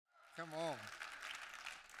Come on.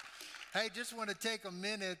 Hey, just want to take a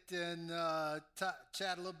minute and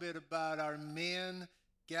chat a little bit about our men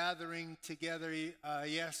gathering together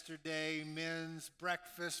yesterday, men's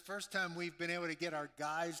breakfast. First time we've been able to get our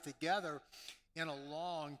guys together in a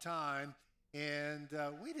long time. And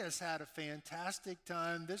we just had a fantastic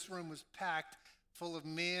time. This room was packed full of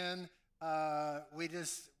men.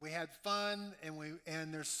 We had fun,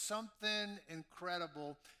 and there's something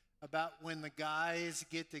incredible about when the guys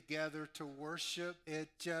get together to worship. It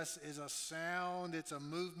just is a sound, it's a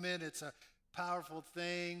movement, it's a powerful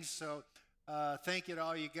thing. So thank you to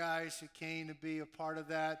all you guys who came to be a part of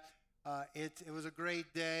that. It was a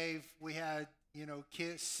great day. We had,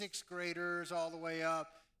 kids, sixth graders all the way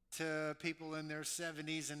up to people in their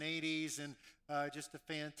 70s and 80s, and just a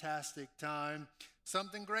fantastic time.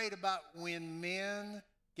 Something great about when men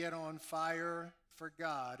get on fire for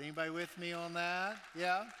God. Anybody with me on that?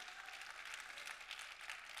 Yeah?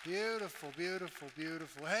 Beautiful, beautiful,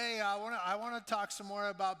 beautiful. Hey, I want to talk some more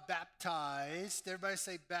about baptized. Everybody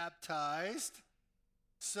say baptized.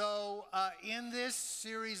 So in this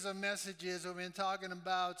series of messages, we've been talking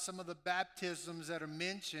about some of the baptisms that are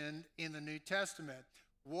mentioned in the New Testament.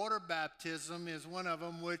 Water baptism is one of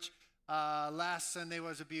them, which last Sunday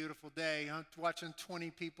was a beautiful day. Watching 20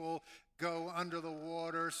 people go under the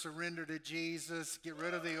water, surrender to Jesus, get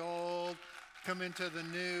rid of the old, come into the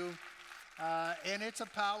new. And it's a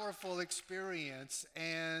powerful experience.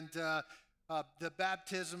 And the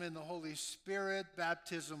baptism in the Holy Spirit,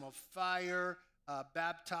 baptism of fire,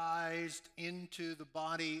 baptized into the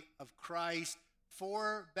body of Christ,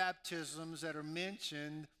 4 baptisms that are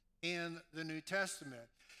mentioned in the New Testament.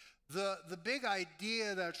 The big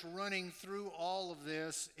idea that's running through all of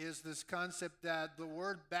this is this concept that the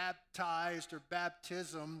word baptized or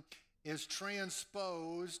baptism is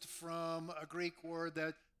transposed from a Greek word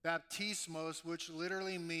that baptismos, which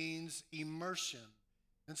literally means immersion.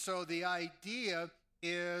 And so the idea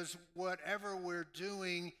is whatever we're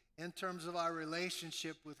doing in terms of our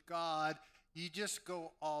relationship with God, you just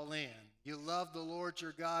go all in. You love the Lord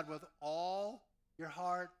your God with all your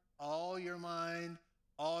heart, all your mind,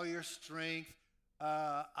 all your strength.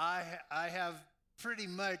 I have pretty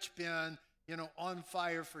much been, on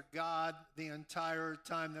fire for God the entire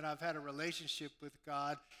time that I've had a relationship with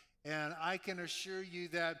God. And I can assure you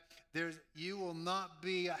that you will not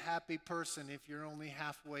be a happy person if you're only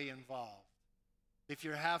halfway involved. If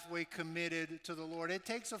you're halfway committed to the Lord, it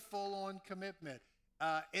takes a full-on commitment.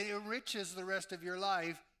 It enriches the rest of your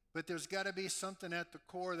life, but there's got to be something at the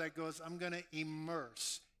core that goes, I'm going to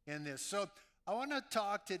immerse in this. So I want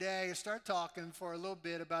to start talking for a little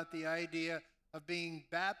bit about the idea of being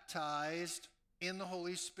baptized in the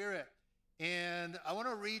Holy Spirit. And I want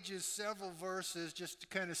to read you several verses just to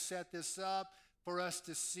kind of set this up for us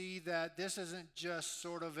to see that this isn't just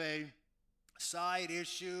sort of a side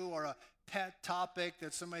issue or a pet topic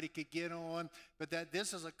that somebody could get on, but that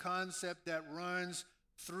this is a concept that runs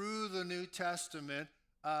through the New Testament.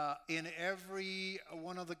 In every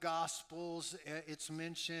one of the Gospels, it's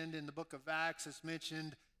mentioned. In the book of Acts, it's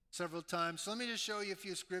mentioned several times. So let me just show you a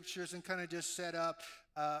few scriptures and kind of just set up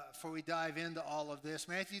before we dive into all of this.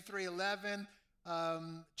 Matthew 3:11,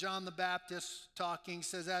 John the Baptist talking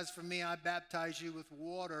says, "As for me, I baptize you with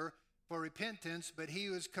water for repentance, but he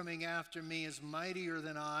who is coming after me is mightier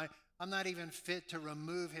than I. I'm not even fit to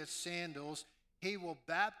remove his sandals. He will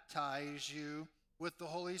baptize you with the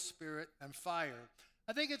Holy Spirit and fire."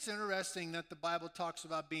 I think it's interesting that the Bible talks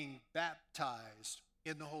about being baptized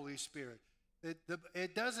in the Holy Spirit.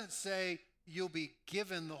 It doesn't say you'll be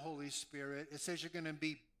given the Holy Spirit. It says you're going to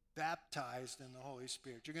be baptized in the Holy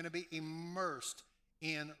Spirit. You're going to be immersed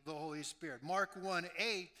in the Holy Spirit. Mark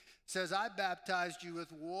 1:8 says, "I baptized you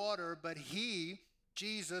with water, but he,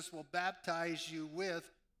 Jesus, will baptize you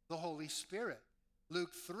with the Holy Spirit."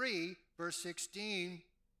 Luke 3, verse 16,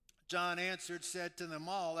 John answered, said to them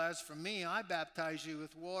all, "As for me, I baptize you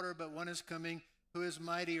with water, but one is coming who is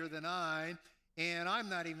mightier than I, and I'm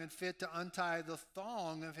not even fit to untie the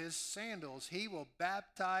thong of his sandals. He will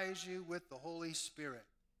baptize you with the Holy Spirit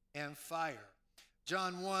and fire."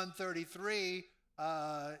 John 1:33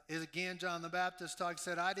 is again John the Baptist talking,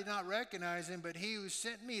 said, "I did not recognize him, but he who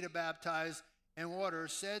sent me to baptize in water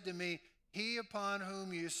said to me, he upon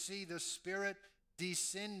whom you see the Spirit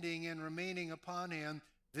descending and remaining upon him,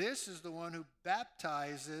 this is the one who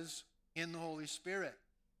baptizes in the Holy Spirit."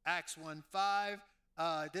 Acts 1:5,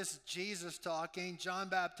 this is Jesus talking. "John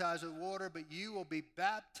baptized with water, but you will be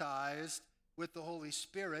baptized with the Holy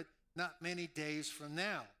Spirit not many days from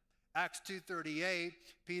now." Acts 2:38,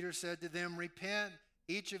 Peter said to them, "Repent,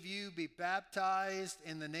 each of you be baptized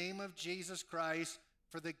in the name of Jesus Christ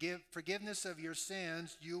for the forgiveness of your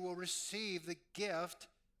sins, you will receive the gift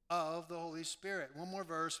of the Holy Spirit. One more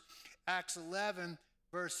verse, Acts 11,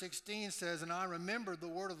 verse 16 says, and I remembered the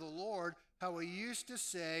word of the Lord, how he used to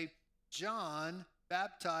say, John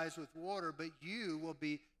baptized with water, but you will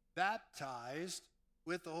be baptized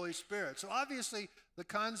with the Holy Spirit. So obviously, the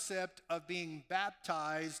concept of being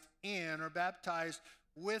baptized in or baptized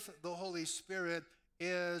with the Holy Spirit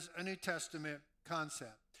is a New Testament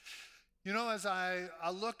concept. You know, as I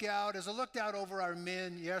looked out over our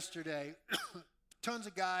men yesterday, tons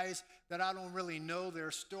of guys that I don't really know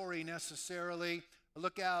their story necessarily. I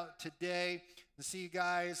look out today and see you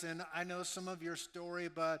guys, and I know some of your story,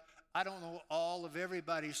 but I don't know all of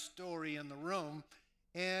everybody's story in the room.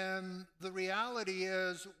 And the reality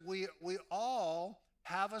is we all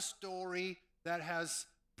have a story that has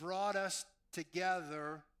brought us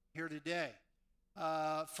together here today.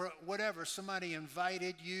 For whatever, somebody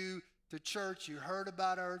invited you to church, you heard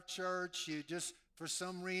about our church, you just for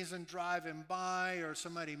some reason driving by or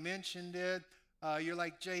somebody mentioned it. You're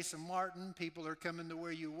like Jason Martin, people are coming to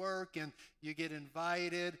where you work and you get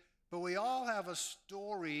invited. But we all have a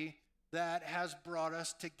story that has brought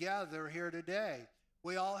us together here today.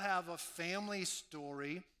 We all have a family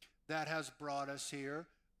story that has brought us here.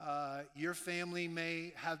 Your family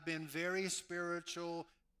may have been very spiritual,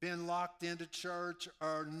 been locked into church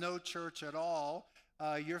or no church at all.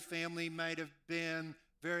 Your family might have been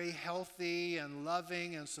very healthy and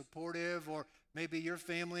loving and supportive, or maybe your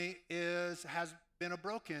family has been a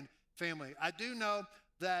broken family. I do know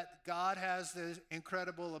that God has the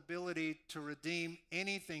incredible ability to redeem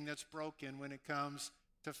anything that's broken when it comes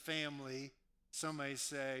to family. Some may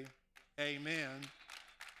say, amen.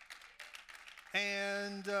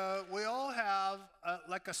 And we all have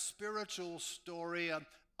like a spiritual story,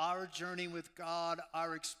 our journey with God,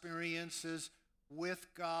 our experiences with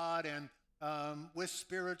God and with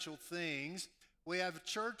spiritual things. We have a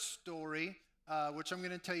church story, which I'm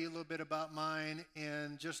going to tell you a little bit about mine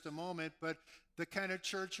in just a moment, but the kind of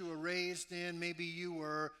church you were raised in, maybe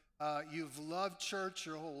you've loved church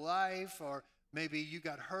your whole life, or maybe you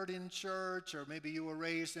got hurt in church, or maybe you were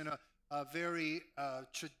raised in a very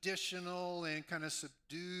traditional and kind of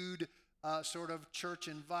subdued sort of church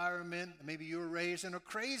environment. Maybe you were raised in a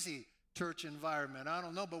crazy church environment. I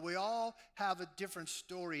don't know, but we all have a different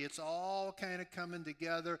story. It's all kind of coming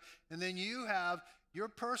together. And then you have your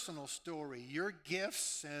personal story, your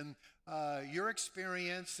gifts and your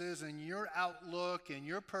experiences and your outlook and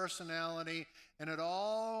your personality, and it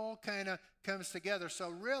all kind of comes together. So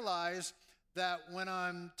realize that when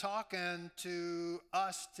I'm talking to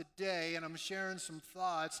us today and I'm sharing some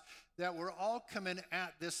thoughts, that we're all coming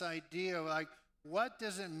at this idea like, what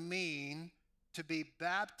does it mean to be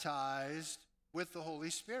baptized with the Holy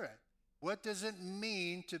Spirit? What does it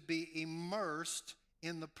mean to be immersed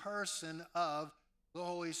in the person of the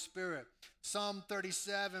Holy Spirit? Psalm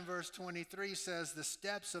 37 verse 23 says, the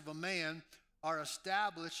steps of a man are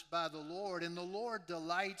established by the Lord, and the Lord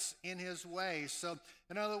delights in his way. So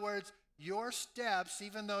in other words, your steps,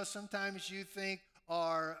 even though sometimes you think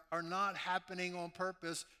are not happening on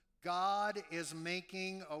purpose, God is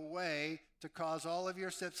making a way to cause all of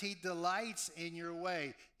your steps. He delights in your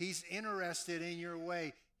way. He's interested in your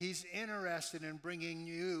way. He's interested in bringing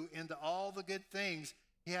you into all the good things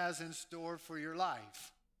he has in store for your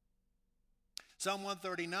life. Psalm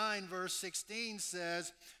 139 verse 16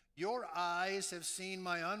 says, your eyes have seen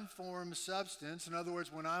my unformed substance. In other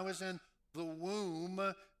words, when I was in the womb,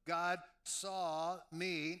 God saw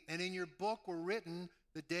me, and in your book were written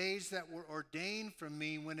the days that were ordained for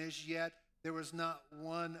me, when as yet there was not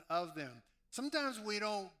one of them. Sometimes we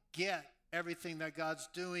don't get everything that God's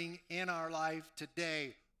doing in our life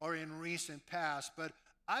today or in recent past, but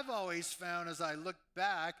I've always found as I look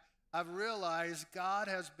back, I've realized God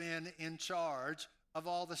has been in charge of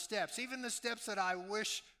all the steps. Even the steps that I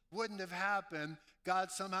wish wouldn't have happened,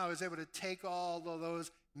 God somehow is able to take all of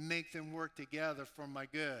those, make them work together for my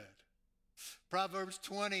good. Proverbs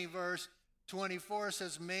 20 verse 24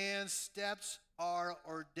 says, man's steps are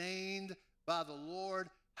ordained by the Lord.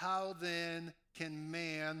 How then can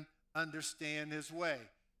man understand his way?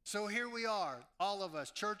 So here we are, all of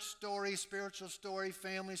us, church story, spiritual story,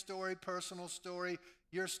 family story, personal story,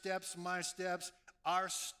 your steps, my steps. Our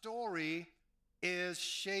story is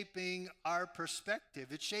shaping our perspective.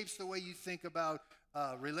 It shapes the way you think about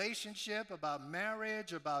relationship, about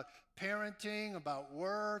marriage, about parenting, about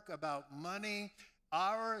work, about money.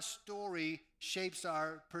 Our story shapes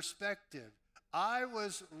our perspective. I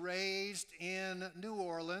was raised in New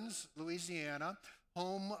Orleans, Louisiana,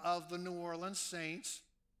 home of the New Orleans Saints,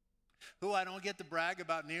 who I don't get to brag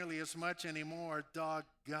about nearly as much anymore,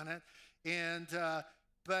 doggone it. And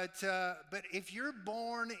But if you're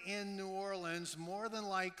born in New Orleans, more than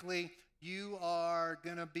likely you are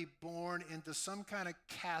going to be born into some kind of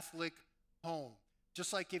Catholic home.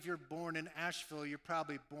 Just like if you're born in Asheville, you're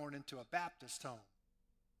probably born into a Baptist home.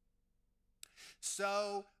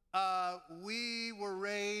 So we were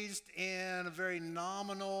raised in a very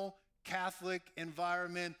nominal Catholic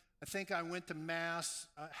environment. I think I went to Mass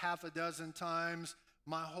half a dozen times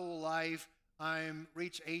my whole life. I'm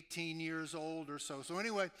reached 18 years old or so. So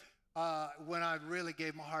anyway, when I really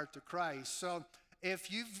gave my heart to Christ. So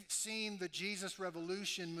if you've seen the Jesus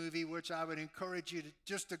Revolution movie, which I would encourage you to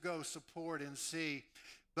just to go support and see,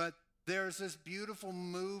 but there's this beautiful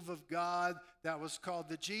move of God that was called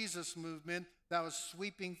the Jesus movement that was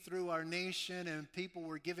sweeping through our nation, and people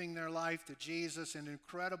were giving their life to Jesus in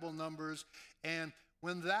incredible numbers. And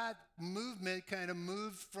when that movement kind of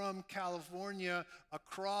moved from California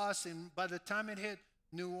across, and by the time it hit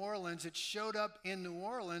New Orleans, it showed up in New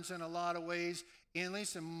Orleans in a lot of ways, at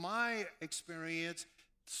least in my experience,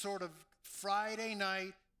 sort of Friday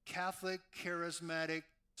night Catholic charismatic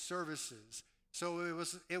services. So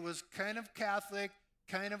it was kind of Catholic,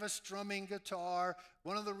 kind of a strumming guitar.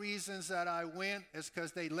 One of the reasons that I went is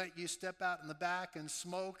because they let you step out in the back and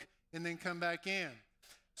smoke and then come back in.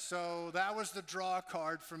 So that was the draw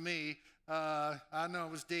card for me. I know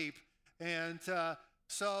it was deep. And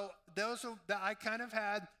so I kind of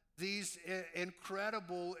had these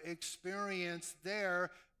incredible experience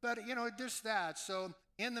there. But, just that. So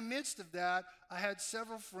in the midst of that, I had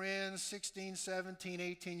several friends, 16, 17,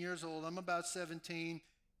 18 years old. I'm about 17.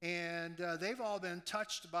 And they've all been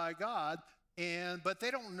touched by God. But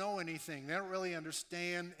they don't know anything. They don't really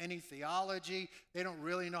understand any theology. They don't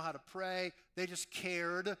really know how to pray. They just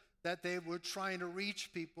cared that they were trying to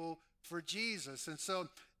reach people for Jesus. And so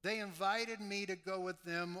they invited me to go with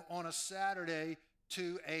them on a Saturday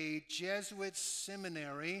to a Jesuit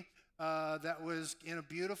seminary that was in a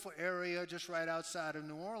beautiful area just right outside of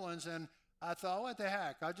New Orleans. And I thought, what the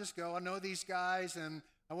heck? I'll just go. I know these guys, and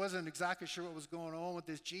I wasn't exactly sure what was going on with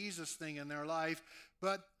this Jesus thing in their life.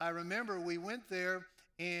 But I remember we went there,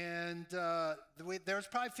 and there was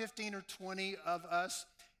probably 15 or 20 of us.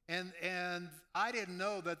 And I didn't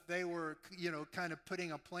know that they were, kind of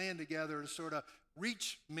putting a plan together to sort of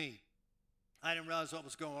reach me. I didn't realize what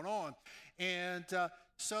was going on. And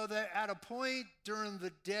so that at a point during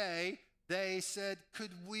the day, they said,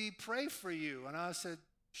 could we pray for you? And I said,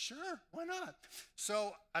 sure, why not?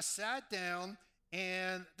 So I sat down,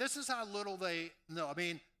 and this is how little they know. I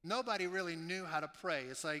mean, nobody really knew how to pray.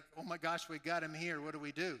 It's like, oh my gosh, we got him here. What do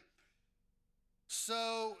we do?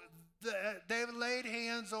 So they laid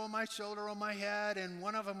hands on my shoulder, on my head, and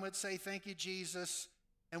one of them would say, thank you, Jesus.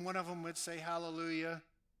 And one of them would say, hallelujah.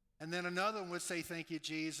 And then another one would say, thank you,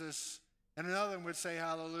 Jesus. And another one would say,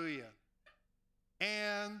 hallelujah.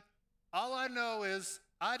 And all I know is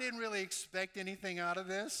I didn't really expect anything out of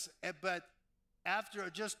this, but after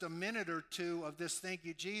just a minute or two of this thank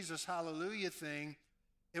you, Jesus, hallelujah thing,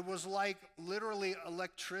 it was like literally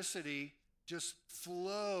electricity just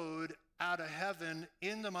flowed out of heaven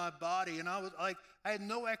into my body. And I was like, I had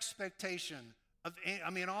no expectation of,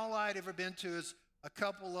 all I'd ever been to is a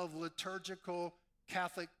couple of liturgical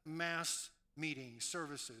Catholic Mass meetings,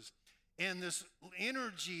 services. And this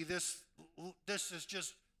energy, this is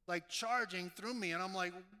just like charging through me. And I'm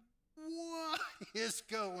like, what is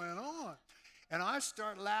going on? And I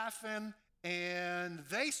start laughing, and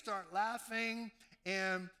they start laughing.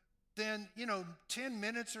 And then, 10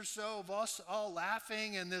 minutes or so of us all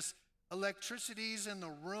laughing, and this electricity's in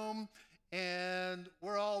the room, and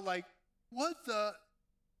we're all like, what the?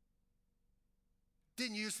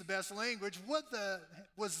 Didn't use the best language. What the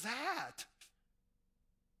was that?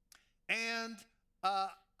 And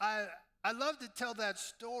I love to tell that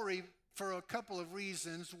story for a couple of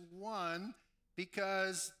reasons. One,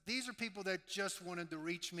 because these are people that just wanted to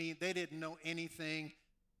reach me. They didn't know anything,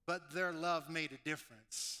 but their love made a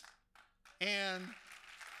difference. And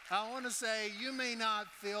I want to say, you may not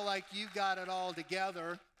feel like you got it all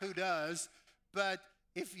together. Who does? But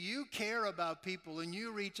if you care about people and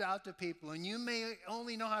you reach out to people and you may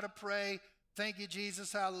only know how to pray, thank you,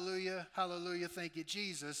 Jesus, hallelujah, hallelujah, thank you,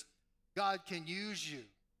 Jesus, God can use you.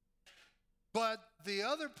 But the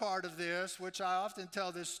other part of this, which I often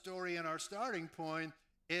tell this story in our starting point,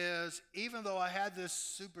 is even though I had this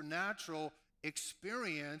supernatural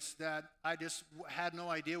experience that I just had no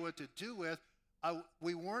idea what to do with,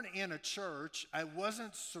 we weren't in a church. I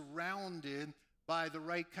wasn't surrounded by the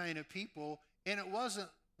right kind of people, and it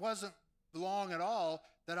wasn't long at all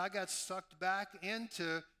that I got sucked back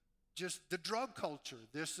into just the drug culture.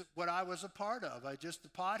 This is what I was a part of. I just a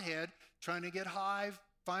pothead trying to get high,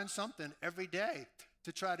 find something every day.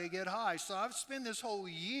 to try to get high. So I've spent this whole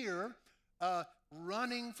year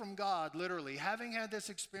running from God, literally, having had this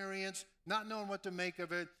experience, not knowing what to make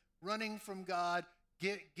of it, running from God,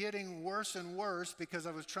 getting worse and worse because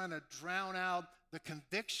I was trying to drown out the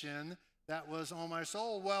conviction that was on my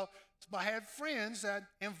soul. Well, I had friends that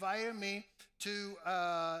invited me to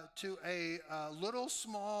a little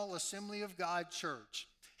small Assembly of God church,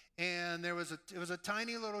 and it was a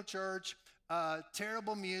tiny little church,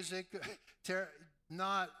 terrible music,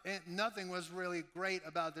 nothing was really great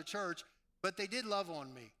about the church, but they did love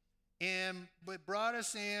on me, and it brought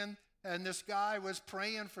us in, and this guy was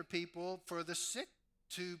praying for people, for the sick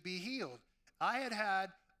to be healed. I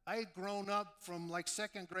had grown up from like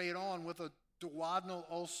second grade on with a duodenal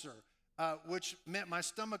ulcer, which meant my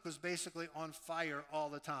stomach was basically on fire all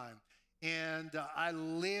the time. And I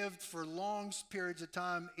lived for long periods of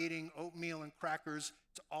time eating oatmeal and crackers.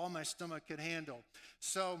 It's all my stomach could handle.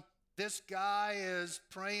 So this guy is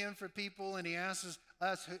praying for people, and he asks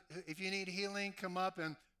us, if you need healing, come up.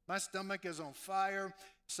 And my stomach is on fire.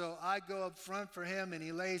 So I go up front for him, and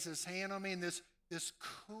he lays his hand on me, and this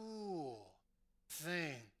cool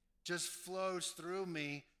thing just flows through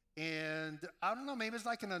me. And I don't know, maybe it's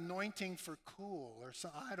like an anointing for cool or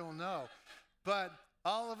something, I don't know. But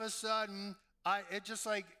all of a sudden,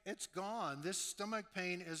 it's gone. This stomach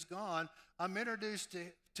pain is gone. I'm introduced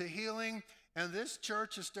to healing, and this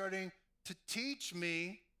church is starting to teach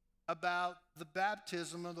me about the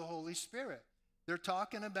baptism of the Holy Spirit. They're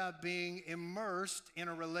talking about being immersed in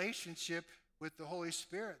a relationship with the Holy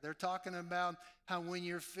Spirit. They're talking about how when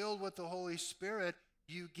you're filled with the Holy Spirit,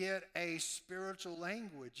 you get a spiritual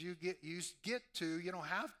language. You get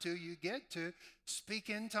to speak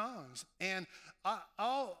in tongues. And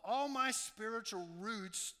all my spiritual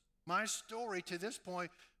roots, my story to this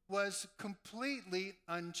point was completely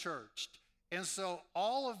unchurched. And so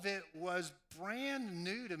all of it was brand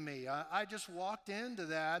new to me. I just walked into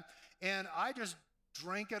that, and I just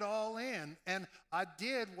drank it all in. And I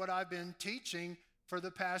did what I've been teaching for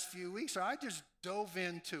the past few weeks. So I just dove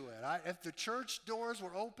into it. If the church doors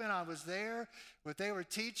were open, I was there. If they were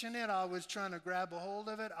teaching it, I was trying to grab a hold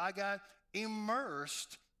of it. I got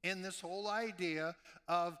immersed in this whole idea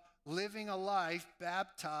of living a life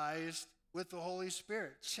baptized with the Holy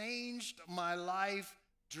Spirit. Changed my life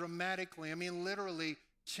dramatically. I mean, literally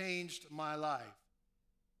changed my life.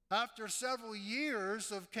 After several years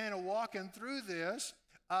of kind of walking through this,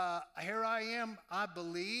 here I am. I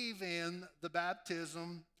believe in the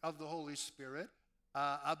baptism of the Holy Spirit.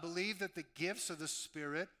 I believe that the gifts of the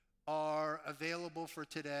Spirit are available for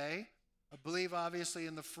today. I believe, obviously,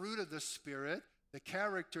 in the fruit of the Spirit, the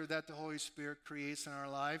character that the Holy Spirit creates in our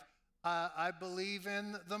life. I believe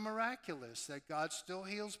in the miraculous, that God still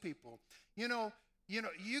heals people. You know,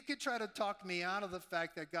 you could try to talk me out of the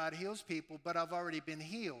fact that God heals people, but I've already been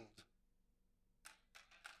healed.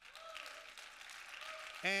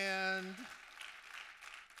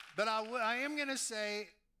 But I am going to say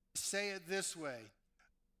it this way.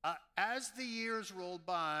 As the years rolled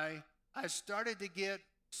by, I started to get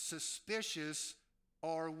suspicious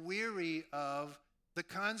or weary of the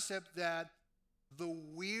concept that the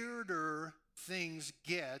weirder things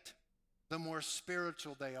get, the more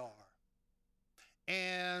spiritual they are.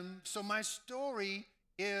 And so my story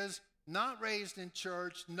is not raised in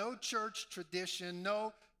church, no church tradition,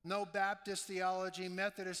 no Baptist theology,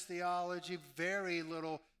 Methodist theology, very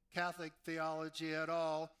little Catholic theology at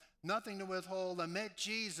all, nothing to withhold. I met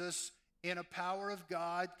Jesus in a power of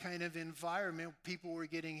God kind of environment. People were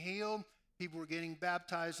getting healed, people were getting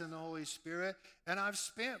baptized in the Holy Spirit, and I've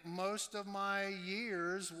spent most of my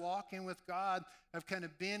years walking with God. I've kind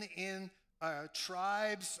of been in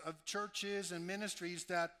tribes of churches and ministries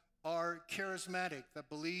that are charismatic, that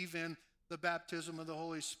believe in the baptism of the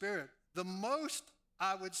Holy Spirit. The most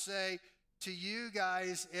I would say to you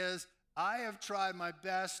guys is I have tried my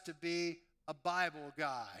best to be a Bible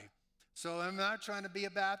guy. So I'm not trying to be a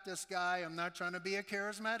Baptist guy. I'm not trying to be a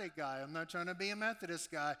charismatic guy. I'm not trying to be a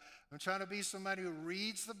Methodist guy. I'm trying to be somebody who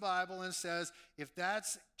reads the Bible and says, if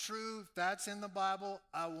that's true, if that's in the Bible,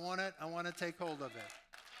 I want it. I want to take hold of it.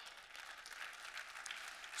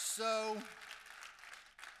 So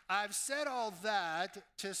I've said all that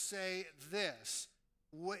to say this.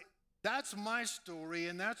 That's my story,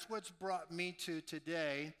 and that's what's brought me to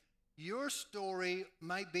today. Your story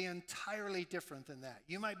might be entirely different than that.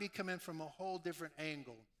 You might be coming from a whole different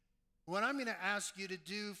angle. What I'm going to ask you to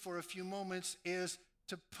do for a few moments is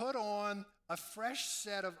to put on a fresh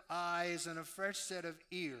set of eyes and a fresh set of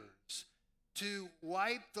ears, to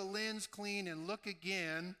wipe the lens clean and look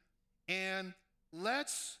again, and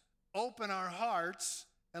let's open our hearts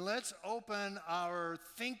and let's open our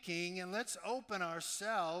thinking and let's open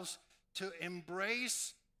ourselves to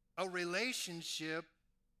embrace a relationship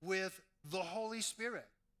with the Holy Spirit.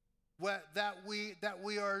 That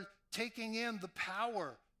we are taking in the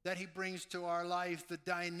power that he brings to our life, the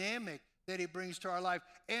dynamic that he brings to our life.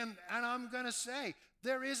 And I'm going to say,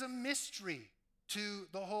 there is a mystery to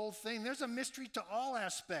the whole thing. There's a mystery to all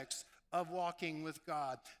aspects of walking with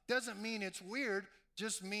God. Doesn't mean it's weird,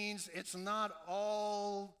 just means it's not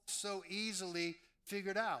all so easily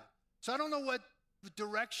figured out. So I don't know what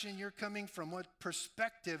direction you're coming from, what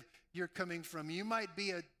perspective you're coming from. You might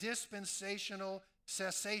be a dispensational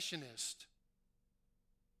cessationist.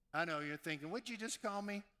 I know you're thinking, what'd you just call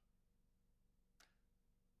me?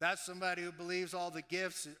 That's somebody who believes all the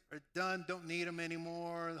gifts are done, don't need them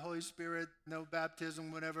anymore, the Holy Spirit, no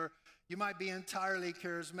baptism, whatever. You might be entirely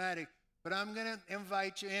charismatic, but I'm going to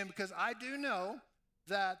invite you in because I do know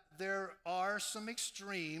that there are some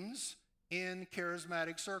extremes in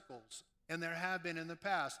charismatic circles, and there have been in the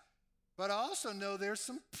past. But I also know there's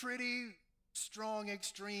some pretty strong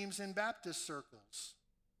extremes in Baptist circles.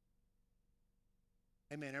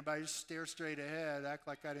 Amen. Everybody just stare straight ahead, act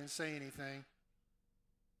like I didn't say anything.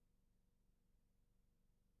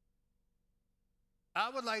 I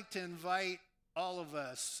would like to invite all of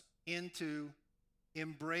us into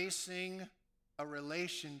embracing a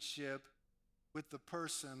relationship with the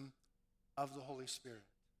person of the Holy Spirit.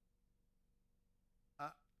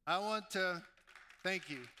 I want to, thank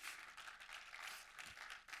you.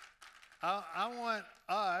 I want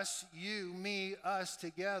us, you, me, us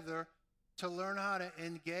together to learn how to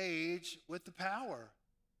engage with the power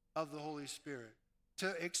of the Holy Spirit,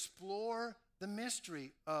 to explore the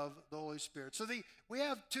mystery of the Holy Spirit. So we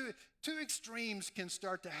have two extremes can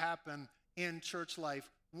start to happen in church life.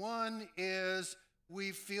 One is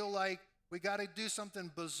we feel like we got to do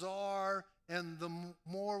something bizarre, and the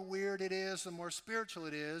more weird it is, the more spiritual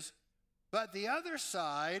it is. But the other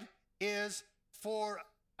side is for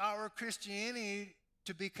our Christianity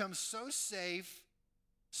to become so safe,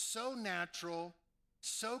 so natural,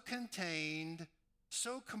 so contained,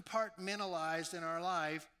 so compartmentalized in our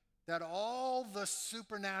life that all the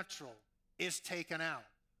supernatural is taken out.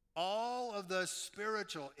 All of the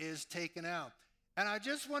spiritual is taken out. And I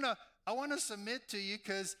want to submit to you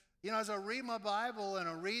because, as I read my Bible and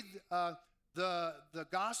I read the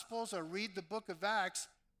Gospels, I read the book of Acts,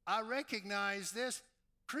 I recognize this.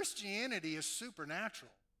 Christianity is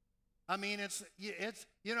supernatural. I mean,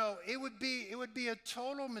 it would be a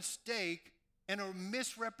total mistake and a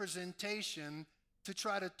misrepresentation to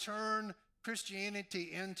try to turn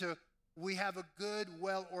Christianity into we have a good,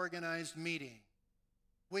 well-organized meeting.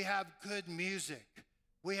 We have good music.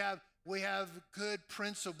 We have good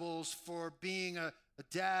principles for being a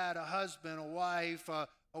dad, a husband, a wife, a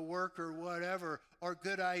worker, whatever, or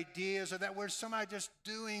good ideas, or that we're somehow just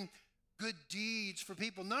doing good deeds for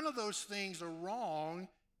people. None of those things are wrong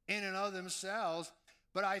in and of themselves,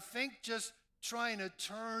 but I think just trying to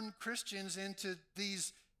turn Christians into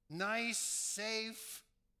these nice, safe,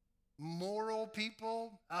 moral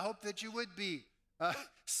people, I hope that you would be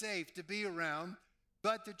safe to be around.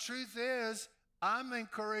 But the truth is, I'm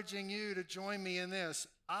encouraging you to join me in this.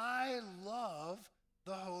 I love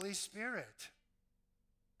the Holy Spirit.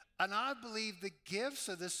 And I believe the gifts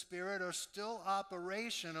of the Spirit are still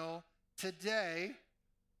operational today.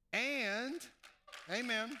 And,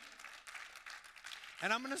 amen.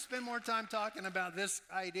 And I'm going to spend more time talking about this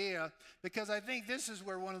idea because I think this is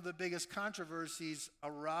where one of the biggest controversies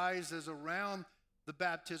arises around the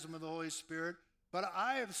baptism of the Holy Spirit. But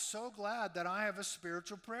I am so glad that I have a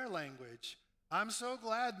spiritual prayer language. I'm so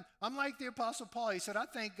glad. I'm like the Apostle Paul. He said, I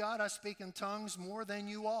thank God I speak in tongues more than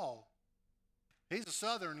you all. He's a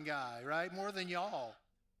Southern guy, right? More than y'all.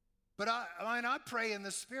 But I pray in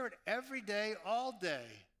the Spirit every day, all day.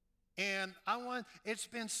 And it's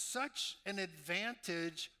been such an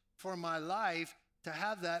advantage for my life to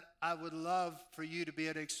have that. I would love for you to be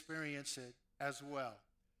able to experience it as well.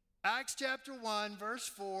 Acts chapter 1, verse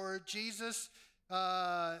 4, Jesus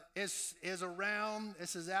is around.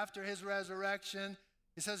 This is after his resurrection.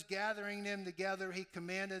 It says, gathering them together, he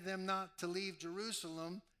commanded them not to leave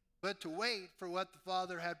Jerusalem, but to wait for what the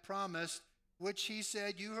Father had promised, which he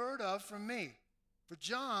said, you heard of from me. For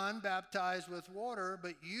John baptized with water,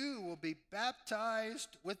 but you will be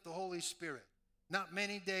baptized with the Holy Spirit not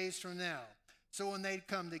many days from now. So when they'd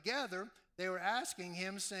come together, they were asking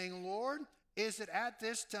him, saying, Lord, is it at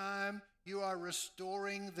this time you are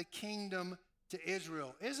restoring the kingdom to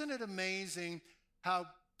Israel? Isn't it amazing how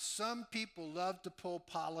some people love to pull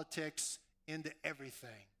politics into everything?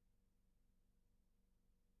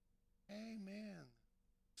 Amen.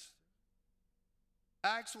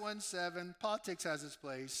 Acts 1:7, politics has its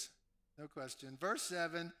place, no question. Verse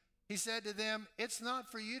 7, he said to them, it's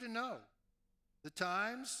not for you to know the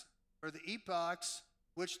times or the epochs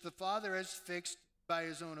which the Father has fixed by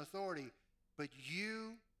his own authority, but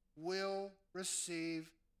you will receive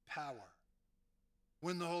power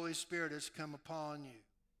when the Holy Spirit has come upon you.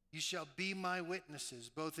 You shall be my witnesses,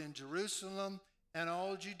 both in Jerusalem and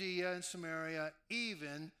all Judea and Samaria,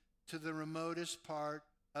 even to the remotest part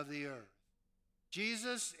of the earth.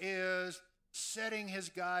 Jesus is setting his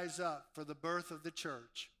guys up for the birth of the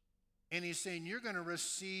church. And he's saying, you're going to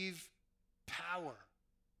receive power.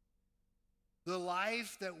 The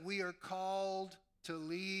life that we are called to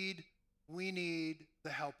lead, we need the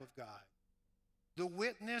help of God. The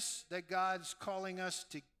witness that God's calling us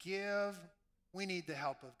to give, we need the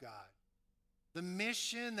help of God. The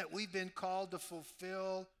mission that we've been called to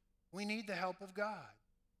fulfill, we need the help of God.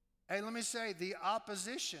 Hey, let me say, the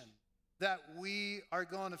opposition that we are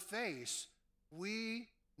going to face, we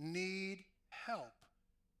need help.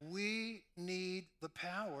 We need the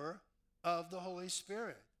power of the Holy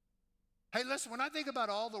Spirit. Hey, listen, when I think about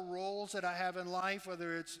all the roles that I have in life,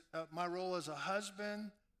 whether it's my role as a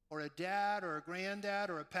husband or a dad or a granddad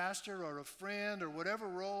or a pastor or a friend or whatever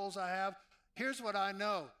roles I have, here's what I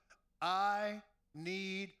know. I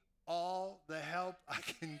need all the help I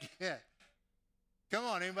can get. Come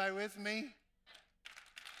on, anybody with me?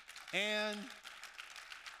 And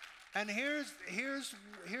here's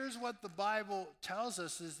what the Bible tells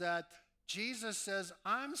us is that Jesus says,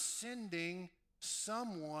 I'm sending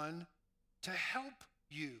someone to help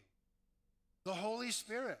you. The Holy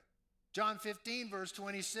Spirit. John 15, verse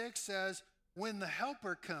 26 says, when the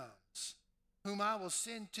Helper comes, whom I will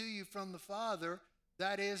send to you from the Father,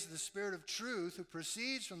 that is the Spirit of truth who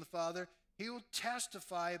proceeds from the Father, he will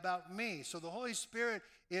testify about me. So the Holy Spirit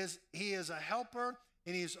is a helper,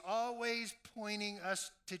 and he's always pointing us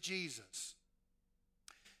to Jesus.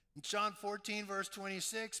 In John 14, verse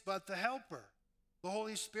 26, but the Helper, the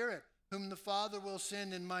Holy Spirit, whom the Father will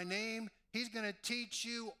send in my name, he's going to teach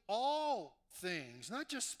you all things, not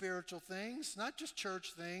just spiritual things, not just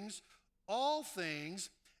church things, all things,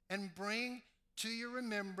 and bring to your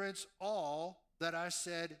remembrance all that I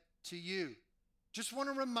said to you. Just want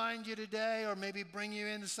to remind you today, or maybe bring you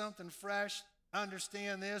into something fresh.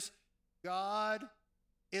 Understand this. God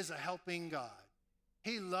is a helping God.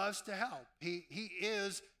 He loves to help. He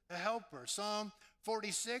is a helper. Psalm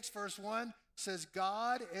 46, verse 1 says,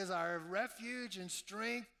 God is our refuge and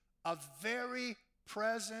strength, a very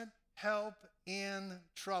present help in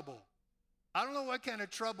trouble. I don't know what kind of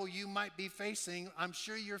trouble you might be facing. I'm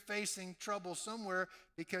sure you're facing trouble somewhere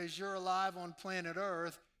because you're alive on planet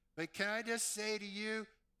Earth. But can I just say to you,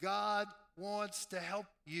 God wants to help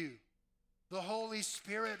you. The Holy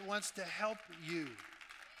Spirit wants to help you.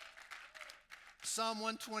 Psalm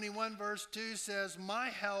 121 verse 2 says, my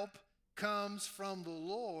help comes from the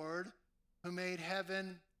Lord who made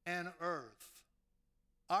heaven and earth.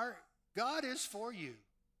 Our God is for you.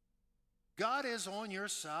 God is on your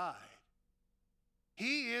side.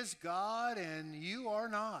 He is God and you are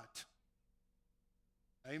not.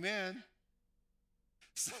 Amen.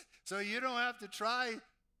 So you don't have to try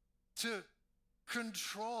to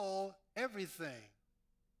control everything.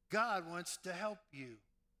 God wants to help you.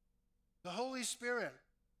 The Holy Spirit,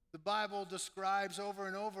 the Bible describes over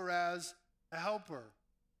and over as a helper.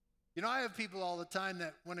 You know, I have people all the time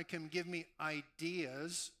that want to come give me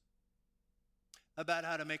ideas about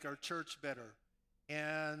how to make our church better.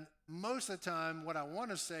 And most of the time, what I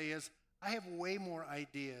want to say is, I have way more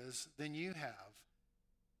ideas than you have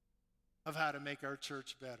of how to make our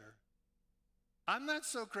church better. I'm not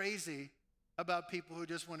so crazy about people who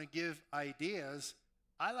just want to give ideas.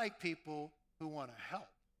 I like people who want to help.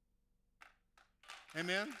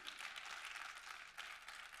 Amen?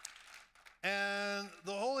 And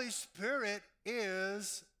the Holy Spirit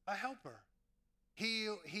is a helper.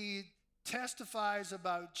 He testifies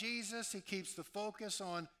about Jesus. He keeps the focus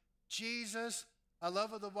on Jesus. I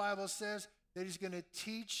love what the Bible says, that he's going to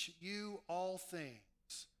teach you all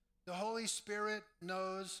things. The Holy Spirit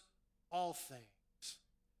knows all things.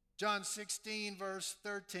 John 16, verse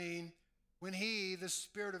 13, when he, the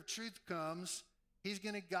Spirit of truth, comes, he's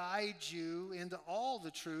going to guide you into all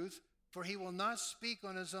the truth, for he will not speak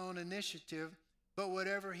on his own initiative, but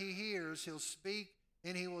whatever he hears, he'll speak,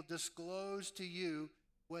 and he will disclose to you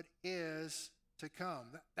what is to come.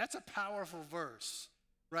 That's a powerful verse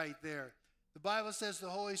right there. The Bible says the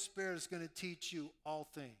Holy Spirit is going to teach you all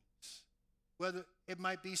things. Whether it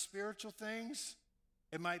might be spiritual things,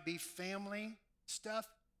 it might be family stuff,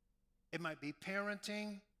 it might be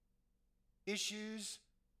parenting issues,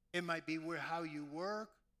 it might be how you work,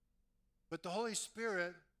 But the Holy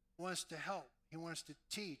Spirit wants to help. He wants to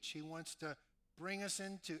teach. He wants to bring us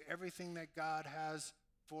into everything that God has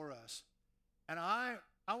for us. And I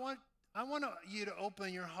want you to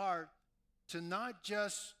open your heart to not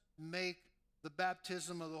just make the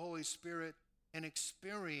baptism of the Holy Spirit an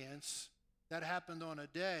experience that happened on a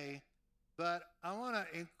day, but I want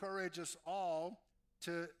to encourage us all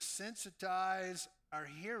to sensitize our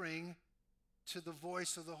hearing to the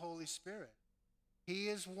voice of the Holy Spirit. He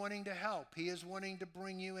is wanting to help. He is wanting to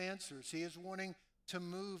bring you answers. He is wanting to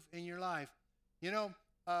move in your life. You know,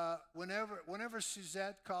 whenever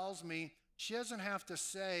Suzette calls me, she doesn't have to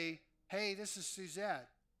say, "Hey, this is Suzette,"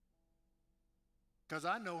 because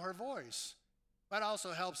I know her voice. That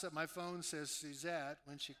also helps that my phone says Suzette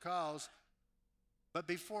when she calls. But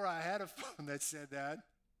before I had a phone that said that,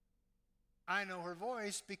 I know her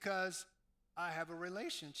voice because I have a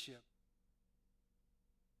relationship.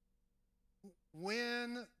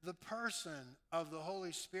 When the person of the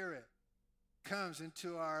Holy Spirit comes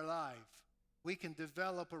into our life, we can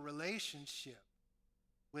develop a relationship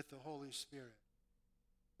with the Holy Spirit.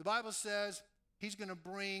 The Bible says He's going to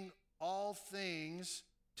bring all things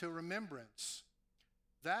to remembrance.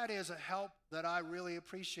 That is a help that I really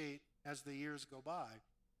appreciate as the years go by.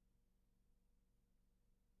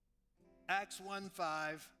 Acts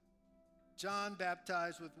 1:5, John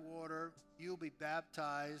baptized with water. You'll be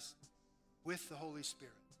baptized with the Holy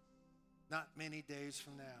Spirit not many days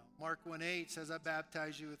from now. Mark 1:8 says, I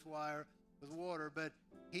baptize you with water, but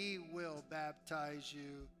He will baptize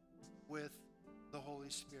you with the Holy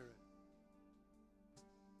Spirit.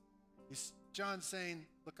 John's saying,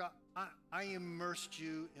 look, I immersed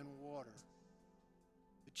you in water.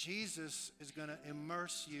 But Jesus is going to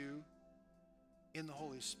immerse you in the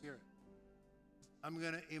Holy Spirit. I'm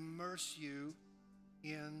going to immerse you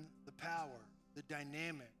in the power, the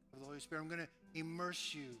dynamic of the Holy Spirit. I'm going to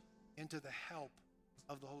immerse you into the help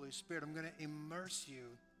of the Holy Spirit. I'm going to immerse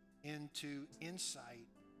you into insight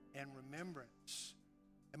and remembrance.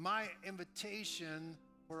 And my invitation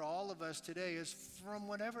for all of us today is, from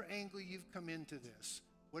whatever angle you've come into this,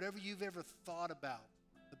 whatever you've ever thought about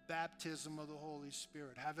the baptism of the Holy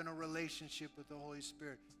Spirit, having a relationship with the Holy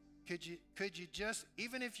Spirit, could you just,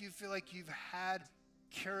 even if you feel like you've had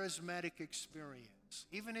charismatic experience,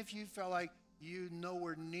 even if you felt like you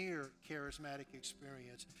nowhere near charismatic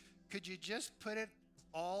experience, could you just put it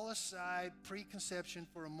all aside, preconception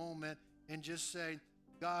for a moment, and just say,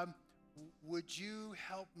 God, would you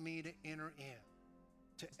help me to enter in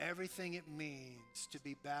to everything it means to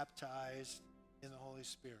be baptized in the Holy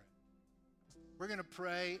Spirit? We're going to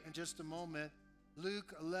pray in just a moment.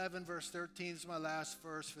 Luke 11, verse 13 is my last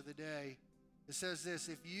verse for the day. It says this,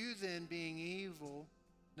 if you then, being evil,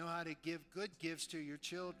 know how to give good gifts to your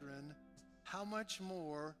children, how much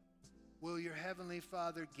more will your heavenly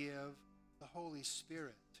Father give the Holy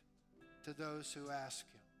Spirit to those who ask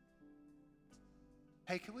Him?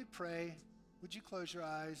 Hey, can we pray? Would you close your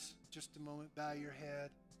eyes just a moment, bow your head?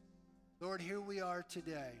 Lord, here we are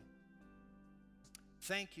today.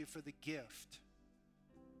 Thank you for the gift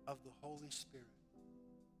of the Holy Spirit.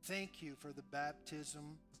 Thank you for the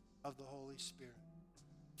baptism of the Holy Spirit.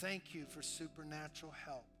 Thank you for supernatural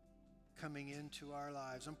help coming into our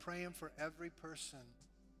lives. I'm praying for every person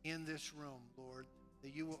in this room, Lord,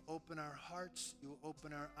 that you will open our hearts, you will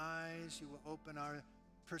open our eyes, you will open our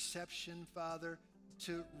perception, Father,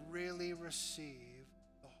 to really receive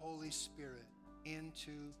the Holy Spirit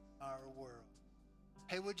into our world.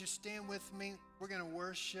 Hey, would you stand with me? We're going to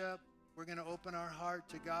worship. We're going to open our heart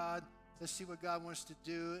to God. Let's see what God wants to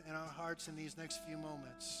do in our hearts in these next few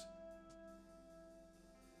moments.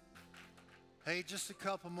 Hey, just a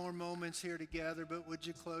couple more moments here together, but would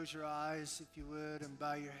you close your eyes, if you would, and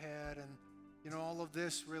bow your head? And, you know, all of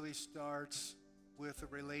this really starts with a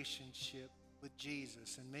relationship with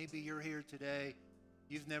Jesus. And maybe you're here today,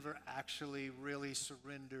 you've never actually really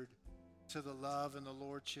surrendered to the love and the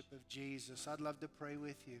lordship of Jesus. I'd love to pray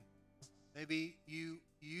with you. Maybe you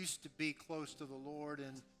used to be close to the Lord,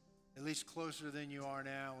 and at least closer than you are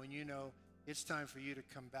now, and you know it's time for you to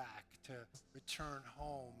come back, to return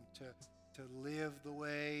home, to live the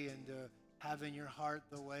way and to have in your heart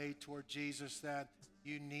the way toward Jesus that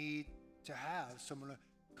you need to have. So I'm going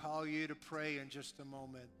to call you to pray in just a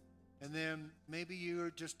moment. And then maybe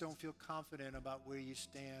you just don't feel confident about where you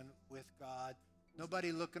stand with God.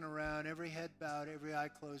 Nobody looking around, every head bowed, every eye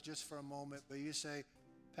closed, just for a moment. But you say,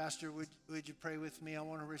 Pastor, would you pray with me? I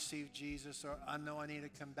want to receive Jesus, or I know I need to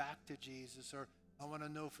come back to Jesus, or I want to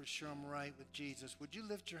know for sure I'm right with Jesus. Would you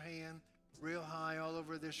lift your hand real high all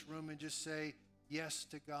over this room and just say yes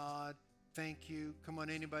to God? Thank you. Come on,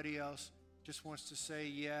 anybody else just wants to say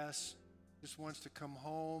yes, just wants to come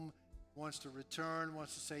home? wants to return,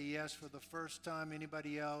 wants to say yes for the first time.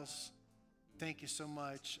 Anybody else? Thank you so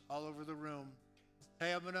much. All over the room.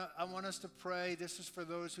 Hey, I want us to pray. This is for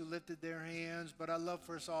those who lifted their hands, but I love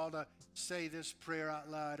for us all to say this prayer out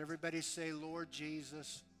loud. Everybody say, Lord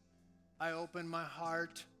Jesus, I open my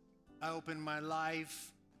heart, I open my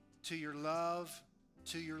life to your love,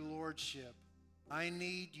 to your lordship. I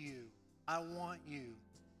need you. I want you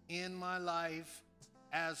in my life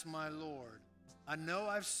as my Lord. I know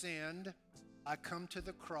I've sinned. I come to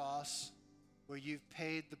the cross where you've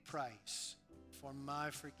paid the price for my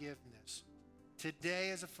forgiveness. Today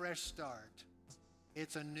is a fresh start.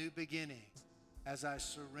 It's a new beginning as I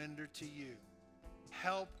surrender to you.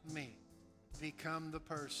 Help me become the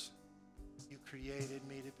person you created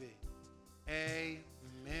me to be.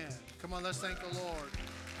 Amen. Come on, let's thank the Lord.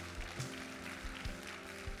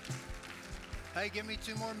 Hey, give me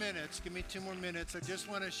 2 more minutes. Give me 2 more minutes. I just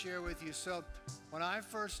want to share with you. So when I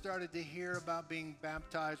first started to hear about being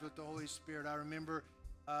baptized with the Holy Spirit, I remember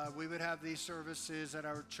we would have these services at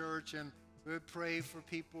our church, and we would pray for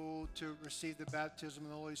people to receive the baptism of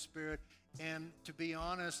the Holy Spirit. And to be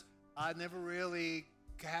honest, I never really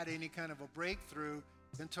had any kind of a breakthrough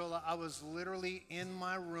until I was literally in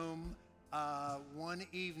my room one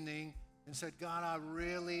evening and said, God, I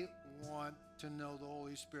really want to know the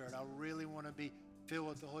Holy Spirit. I really want to be filled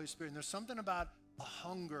with the Holy Spirit. And there's something about a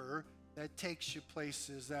hunger that takes you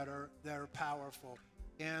places that are powerful.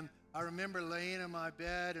 And I remember laying in my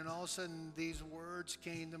bed, and all of a sudden these words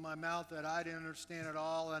came to my mouth that I didn't understand at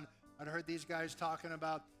all. And I'd heard these guys talking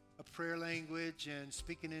about a prayer language and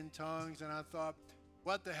speaking in tongues, and I thought,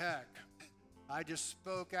 what the heck? I just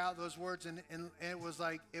spoke out those words, and it was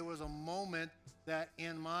like it was a moment that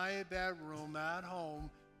in my bedroom at home,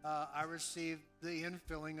 I received the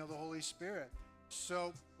infilling of the Holy Spirit.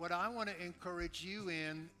 So what I want to encourage you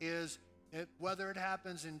in is whether it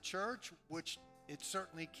happens in church, which it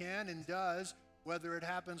certainly can and does, whether it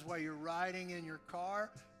happens while you're riding in your car,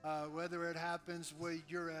 whether it happens when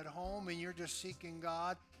you're at home and you're just seeking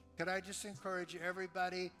God, could I just encourage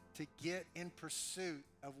everybody to get in pursuit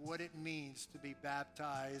of what it means to be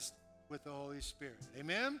baptized with the Holy Spirit?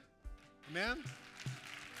 Amen? Amen?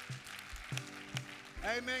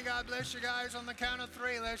 Amen. God bless you guys. On the count of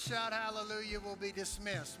 3, let's shout hallelujah. We'll be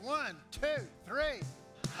dismissed. 1, 2, 3.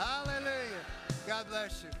 Hallelujah. God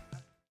bless you.